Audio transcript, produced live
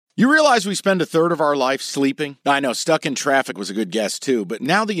You realize we spend a third of our life sleeping? I know, stuck in traffic was a good guess too, but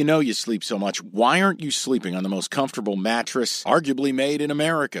now that you know you sleep so much, why aren't you sleeping on the most comfortable mattress arguably made in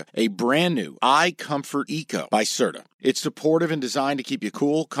America? A brand new iComfort Eco by Serta. It's supportive and designed to keep you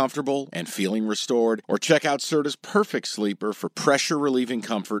cool, comfortable, and feeling restored. Or check out Serta's Perfect Sleeper for pressure-relieving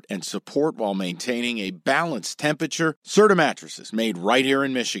comfort and support while maintaining a balanced temperature. Serta mattresses made right here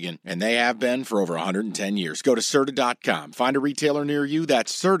in Michigan, and they have been for over 110 years. Go to Serta.com. Find a retailer near you.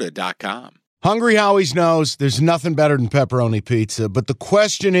 That's Serta.com. Hungry Howie's knows there's nothing better than pepperoni pizza, but the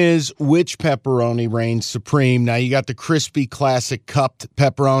question is, which pepperoni reigns supreme? Now, you got the crispy classic cupped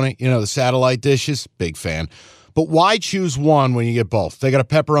pepperoni, the satellite dishes. Big fan. But why choose one when you get both? They got a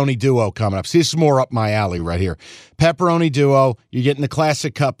pepperoni duo coming up. See, this is more up my alley right here. Pepperoni duo, you're getting the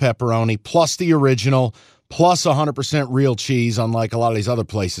classic cup pepperoni, plus the original, plus 100% real cheese, unlike a lot of these other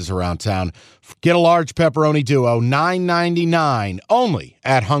places around town. Get a large pepperoni duo, $9.99, only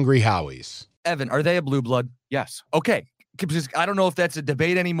at Hungry Howie's. Evan, are they a blue blood? Yes. Okay. I don't know if that's a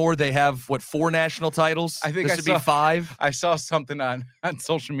debate anymore. They have, 4 national titles? I think this would be 5. I saw something on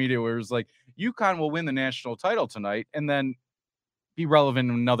social media where it was like, UConn will win the national title tonight and then be relevant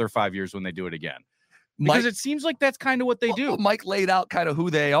in another 5 years when they do it again. Because it seems like that's kind of what they do. Mike laid out kind of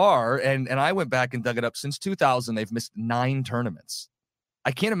who they are, and I went back and dug it up. Since 2000, they've missed 9 tournaments.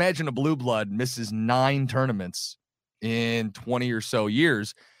 I can't imagine a blue blood misses 9 tournaments in 20 or so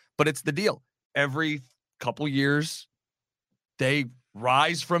years, but it's the deal. Every couple years, they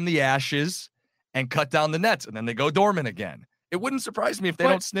rise from the ashes and cut down the nets, and then they go dormant again. It wouldn't surprise me if they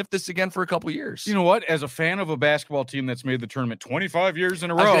don't sniff this again for a couple years. You know what? As a fan of a basketball team that's made the tournament 25 years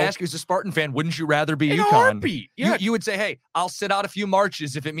in a row. I was going to ask you, as a Spartan fan, wouldn't you rather be UConn? Heartbeat. Yeah. You would say, hey, I'll sit out a few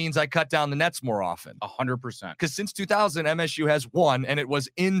marches if it means I cut down the nets more often. 100%. Because since 2000, MSU has won, and it was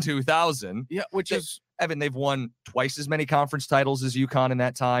in 2000. Yeah, Evan, they've won twice as many conference titles as UConn in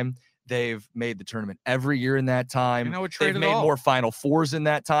that time. They've made the tournament every year in that time. They've made more Final Fours in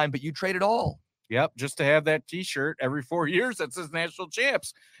that time, but you trade it all. Yep, just to have that T-shirt every 4 years that says national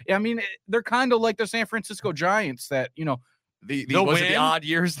champs. I mean, they're kind of like the San Francisco Giants that, they'll win. The odd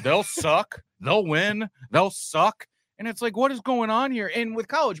years? They'll suck. They'll win. They'll suck. And it's like, what is going on here? And with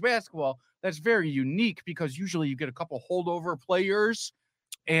college basketball, that's very unique because usually you get a couple holdover players.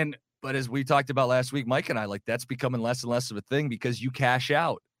 But as we talked about last week, Mike and I, that's becoming less and less of a thing because you cash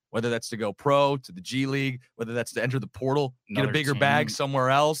out. Whether that's to go pro, to the G League, whether that's to enter the portal, get a bigger bag somewhere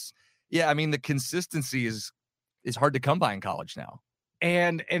else. Yeah, I mean, the consistency is hard to come by in college now.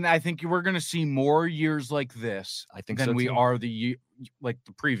 And I think we're going to see more years like this than we are the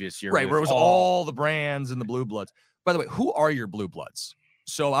previous year. Right, where it was all the brands and the blue bloods. By the way, who are your blue bloods?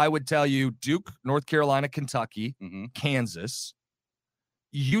 So I would tell you Duke, North Carolina, Kentucky, Kansas,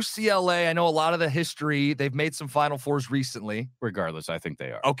 UCLA. I know a lot of the history. They've made some Final Fours recently. Regardless, I think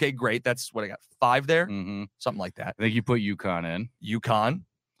they are. Okay, great. That's what I got. 5 there? Something like that. I think you put UConn in. UConn.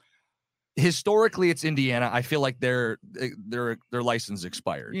 Historically, it's Indiana. I feel like their license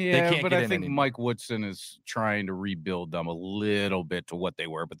expired. Yeah, they can't but get I in think anymore. Mike Woodson is trying to rebuild them a little bit to what they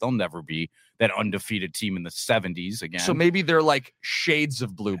were, but they'll never be that undefeated team in the 70s again. So maybe they're like shades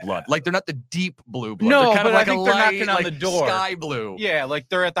of blue blood. Like they're not the deep blue blood. No, they're kind but of like I think a they're light, knocking on the door. Sky blue. Yeah, like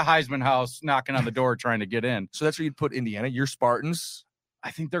they're at the Heisman House knocking on the door trying to get in. So that's where you'd put Indiana. Your Spartans. I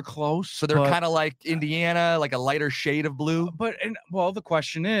think they're close. So they're kind of like Indiana, like a lighter shade of blue. But the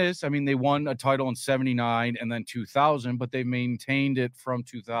question is, I mean, they won a title in 79 and then 2000, but they maintained it from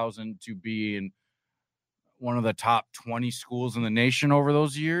 2000 to be in one of the top 20 schools in the nation over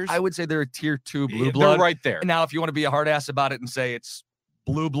those years. I would say they're a tier 2 blue blood. They're right there. Now, if you want to be a hard ass about it and say it's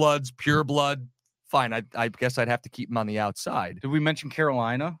blue bloods, pure blood, fine. I guess I'd have to keep them on the outside. Did we mention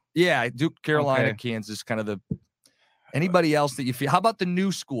Carolina? Yeah, Duke, Carolina, Okay. Kansas, kind of the. Anybody else that you feel? How about the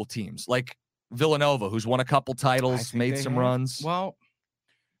new school teams like Villanova, who's won a couple titles, made some runs? Well,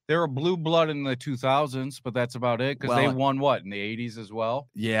 they're a blue blood in the 2000s, but that's about it because they won what in the 80s as well.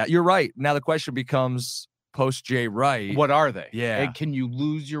 Yeah, you're right. Now the question becomes post Jay Wright. What are they? Yeah. And can you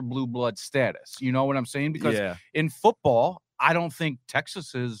lose your blue blood status? You know what I'm saying? Because in football, I don't think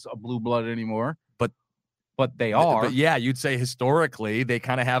Texas is a blue blood anymore, but they are. But yeah, you'd say historically they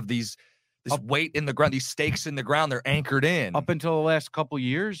kind of have this weight in the ground, these stakes in the ground, they're anchored in. Up until the last couple of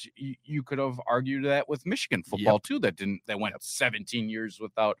years, you could have argued that with Michigan football too. That went 17 years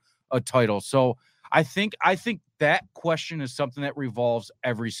without a title. So I think that question is something that revolves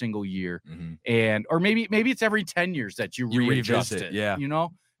every single year, or maybe it's every 10 years that you readjust it. Yeah,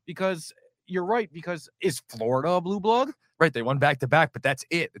 because you're right. Because is Florida a blue blood? Right, they won back to back, but that's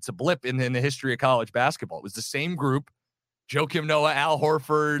it. It's a blip in the history of college basketball. It was the same group. Joakim Noah, Al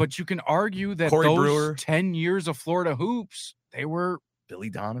Horford. But you can argue that Corey those Brewer. 10 years of Florida hoops, they were Billy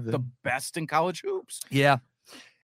Donovan, the best in college hoops. Yeah,